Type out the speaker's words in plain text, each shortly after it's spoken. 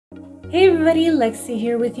Hey everybody, Lexi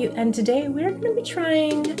here with you, and today we're going to be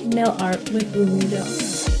trying nail art with Blooming Gel.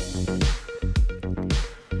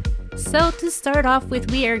 So to start off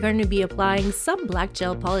with, we are going to be applying some black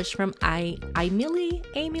gel polish from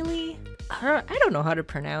Aimeili. I don't know how to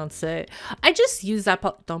pronounce it. I just use that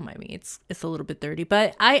don't mind me, it's a little bit dirty,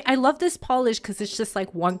 but I love this polish because it's just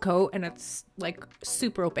like one coat and it's like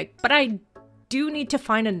super opaque. But I do need to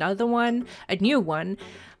find another one, a new one,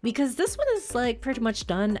 because this one is like pretty much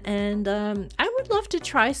done, and I would love to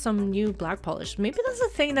try some new black polish. Maybe that's a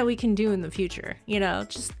thing that we can do in the future, you know,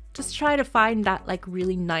 just try to find that like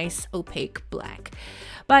really nice opaque black.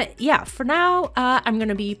 But yeah, for now I'm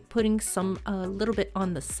gonna be putting some a little bit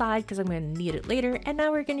on the side because I'm gonna need it later. And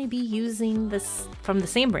now we're gonna be using this from the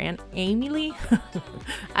same brand, Aimeili.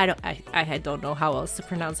 I don't know how else to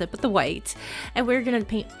pronounce it, but the white. And we're gonna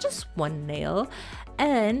paint just one nail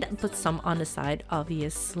and put some on the side,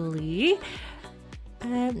 obviously.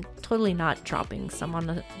 I'm totally not dropping some on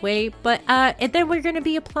the way, but and then we're gonna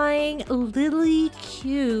be applying a really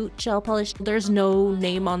cute gel polish. There's no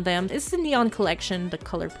name on them. It's the Neon collection, the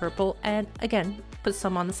color purple, and again, put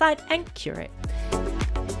some on the side and cure it.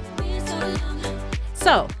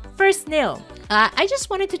 So first nail, I just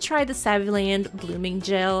wanted to try the Saviland Blooming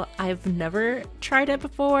Gel. I've never tried it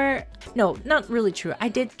before. No, not really true. I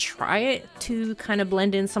did try it to kind of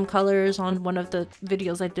blend in some colors on one of the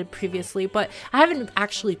videos I did previously, but I haven't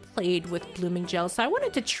actually played with Blooming Gel, so I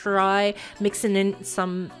wanted to try mixing in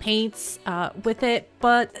some paints with it.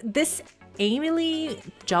 But this Aimeili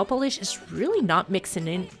gel polish is really not mixing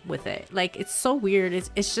in with it. Like, it's so weird.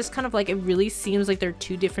 It's just kind of like, it really seems like they're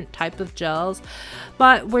two different types of gels.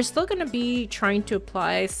 But we're still gonna be trying to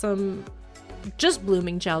apply some just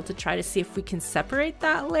Blooming Gel to try to see if we can separate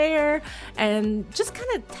that layer and just kind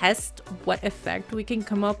of test what effect we can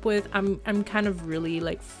come up with. I'm kind of really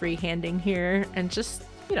like freehanding here and just,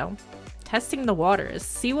 you know, testing the waters,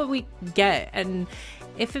 see what we get, and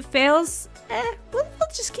if it fails, we'll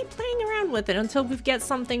just keep playing around with it until we get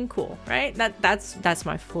something cool, right? That's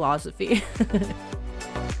my philosophy.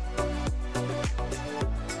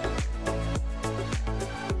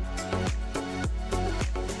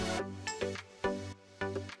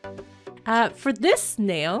 For this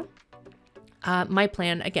nail, my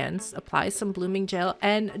plan again is apply some Blooming Gel,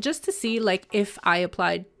 and just to see like if I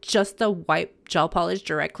applied just the white gel polish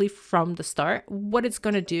directly from the start, what it's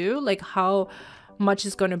gonna do, like how much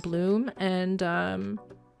is gonna bloom, and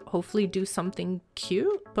hopefully do something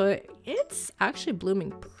cute. But it's actually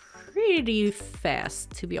blooming pretty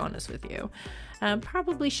fast, to be honest with you.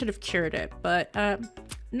 Probably should have cured it, but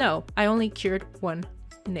no, I only cured one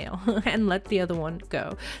nail and let the other one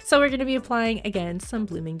go. So we're going to be applying again some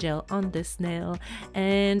Blooming Gel on this nail,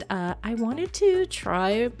 and I wanted to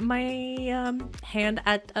try my hand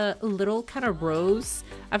at a little kind of rose.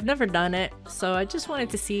 I've never done it, so I just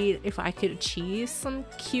wanted to see if I could achieve some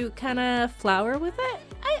cute kind of flower with it.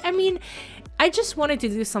 I mean, I just wanted to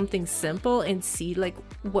do something simple and see like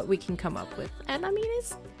what we can come up with, and I mean,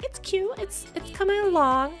 it's cute, it's coming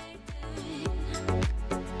along.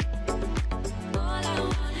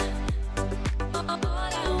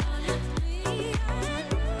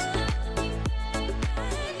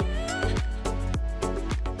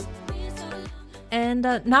 And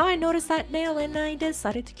now I noticed that nail and I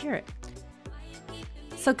decided to cure it.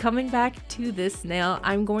 So coming back to this nail,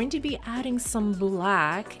 I'm going to be adding some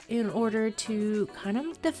black in order to kind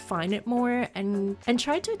of define it more and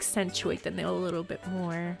try to accentuate the nail a little bit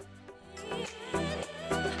more.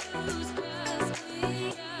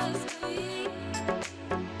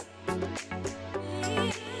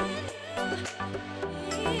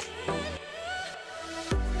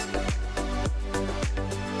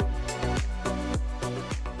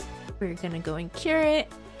 We're gonna go and cure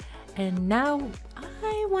it, and now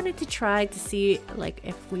I wanted to try to see like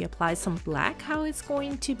if we apply some black, how it's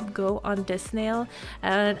going to go on this nail.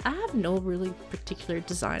 And I have no really particular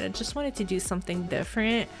design, I just wanted to do something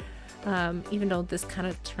different, even though this kind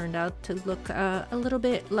of turned out to look a little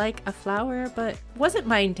bit like a flower, but wasn't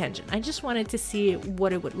my intention. I just wanted to see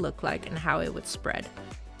what it would look like and how it would spread.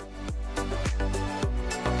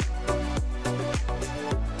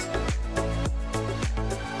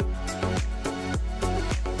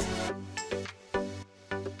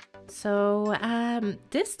 So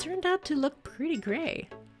this turned out to look pretty gray.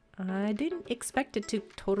 I didn't expect it to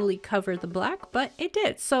totally cover the black, but it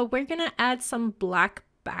did. So we're gonna add some black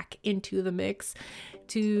back into the mix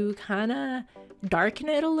to kind of darken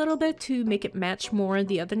it a little bit to make it match more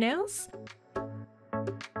the other nails.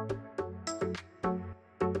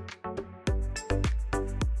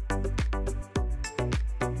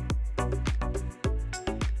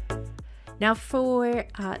 Now for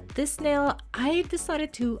this nail, I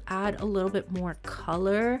decided to add a little bit more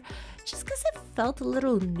color just because it felt a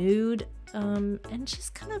little nude, and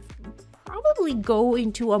just kind of probably go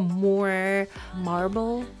into a more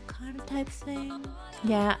marble kind of type thing.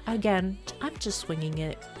 Yeah, again, I'm just swinging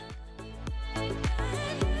it.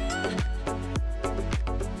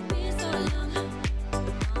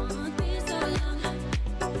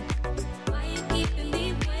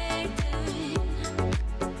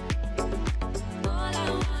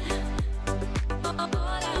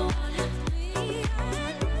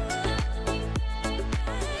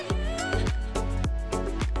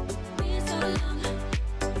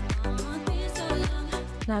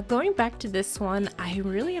 Now going back to this one, I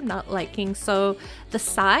really am not liking, so the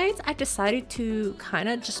sides I decided to kind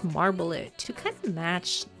of just marble it to kind of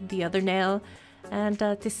match the other nail, and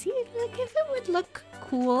to see like if it would look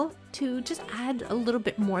cool to just add a little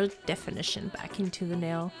bit more definition back into the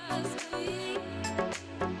nail.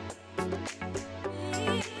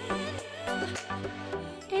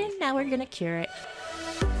 And now we're gonna cure it.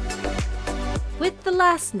 With the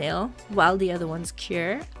last nail, while the other ones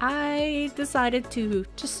cure, I decided to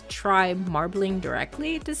just try marbling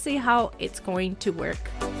directly to see how it's going to work.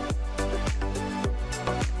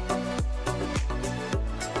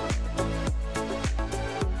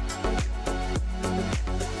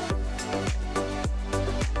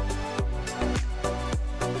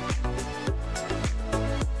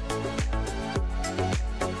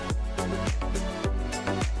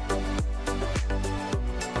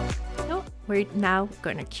 We're now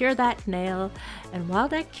gonna cure that nail, and while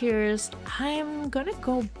that cures, I'm gonna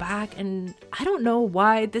go back, and I don't know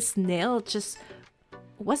why this nail just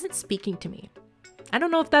wasn't speaking to me. I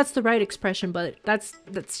don't know if that's the right expression, but that's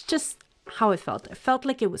just how it felt. It felt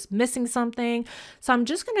like it was missing something. So I'm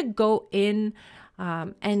just gonna go in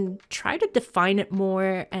and try to define it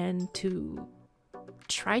more and to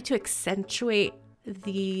try to accentuate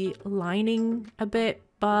the lining a bit,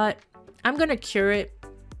 but I'm gonna cure it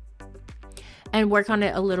and work on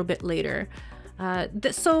it a little bit later.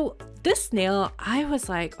 So this nail, I was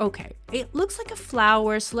like, okay, it looks like a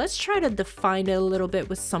flower, so let's try to define it a little bit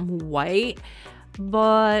with some white.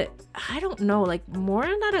 But I don't know, like more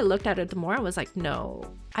that I looked at it, the more I was like,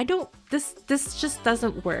 no, I don't, this just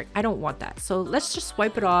doesn't work. I don't want that. So let's just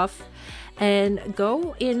wipe it off and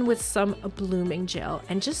go in with some blooming gel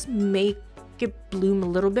and just make it bloom a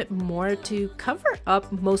little bit more to cover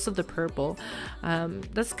up most of the purple.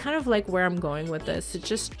 That's kind of like where I'm going with this, to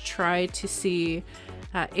just try to see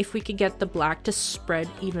if we could get the black to spread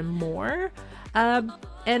even more.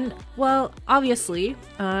 And well, obviously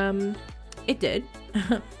it did.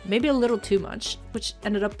 Maybe a little too much, which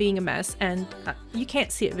ended up being a mess, and you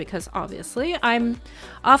can't see it because obviously I'm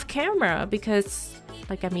off camera, because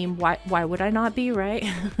like, I mean, why would I not be, right?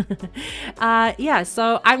 Yeah,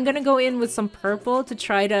 so I'm gonna go in with some purple to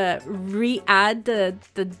try to re-add the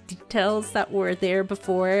details that were there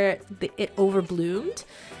before it overbloomed,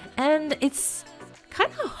 and it's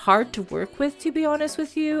kind of hard to work with, to be honest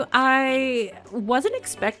with you. I wasn't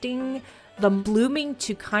expecting the blooming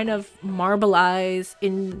to kind of marbleize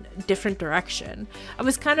in different direction. I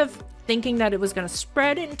was kind of thinking that it was going to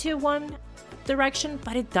spread into one direction,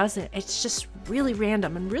 but it doesn't. It's just really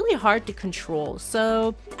random and really hard to control.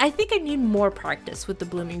 So I think I need more practice with the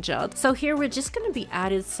blooming gel. So here we're just going to be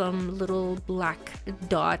added some little black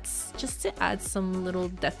dots just to add some little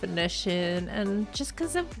definition, and just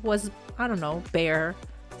because it was, I don't know, bare.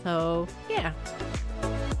 So yeah.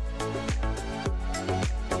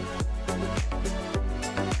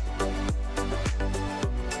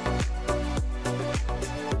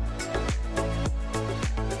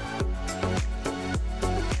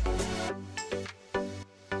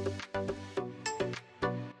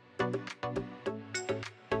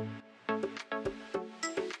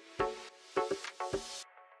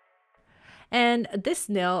 And this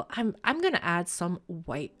nail, I'm gonna add some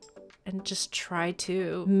white and just try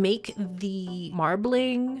to make the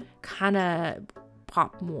marbling kind of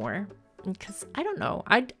pop more, because I don't know,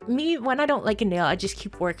 when I don't like a nail, I just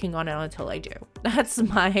keep working on it until I do. That's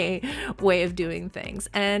my way of doing things.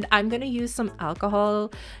 And I'm gonna use some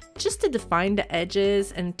alcohol just to define the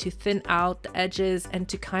edges and to thin out the edges and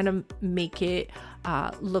to kind of make it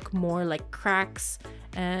look more like cracks.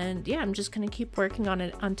 And yeah, I'm just gonna keep working on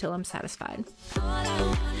it until I'm satisfied.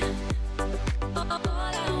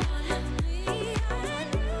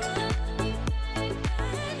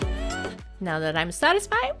 Now that I'm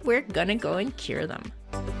satisfied, we're gonna go and cure them.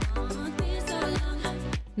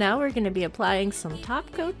 Now we're gonna be applying some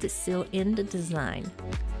top coat to seal in the design.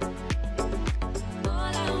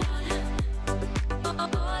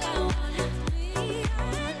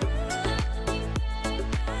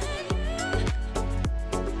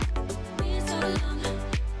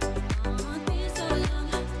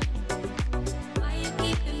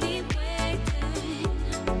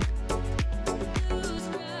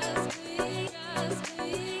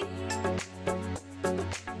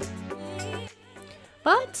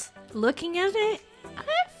 looking at it,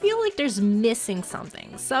 I feel like there's missing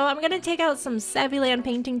something. So I'm gonna take out some Saviland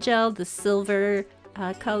painting gel, the silver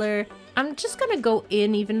color. I'm just gonna go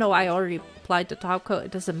in, even though I already applied the top coat,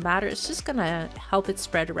 it doesn't matter. It's just gonna help it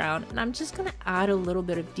spread around. And I'm just gonna add a little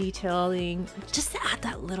bit of detailing, just to add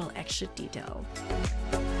that little extra detail.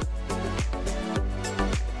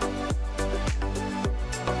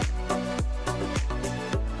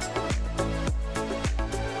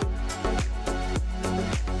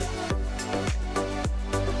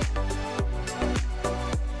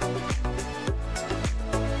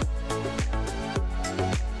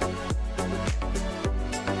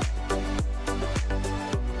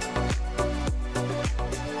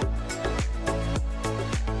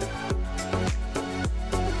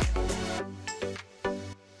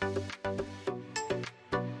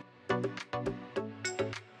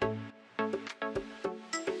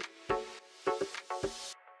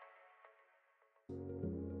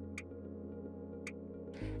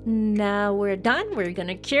 Now we're done. We're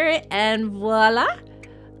gonna cure it, and voila!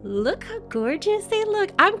 Look how gorgeous they look.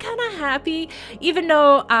 I'm kind of happy, even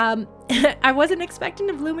though I wasn't expecting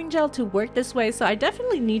the blooming gel to work this way, so I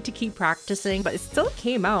definitely need to keep practicing, but it still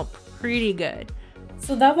came out pretty good.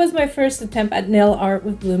 So that was my first attempt at nail art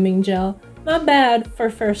with blooming gel. Not bad for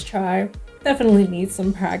first try. Definitely need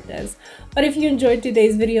some practice. But if you enjoyed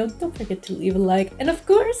today's video, don't forget to leave a like. And of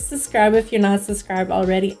course, subscribe if you're not subscribed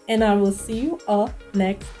already. And I will see you all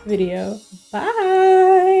next video.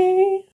 Bye!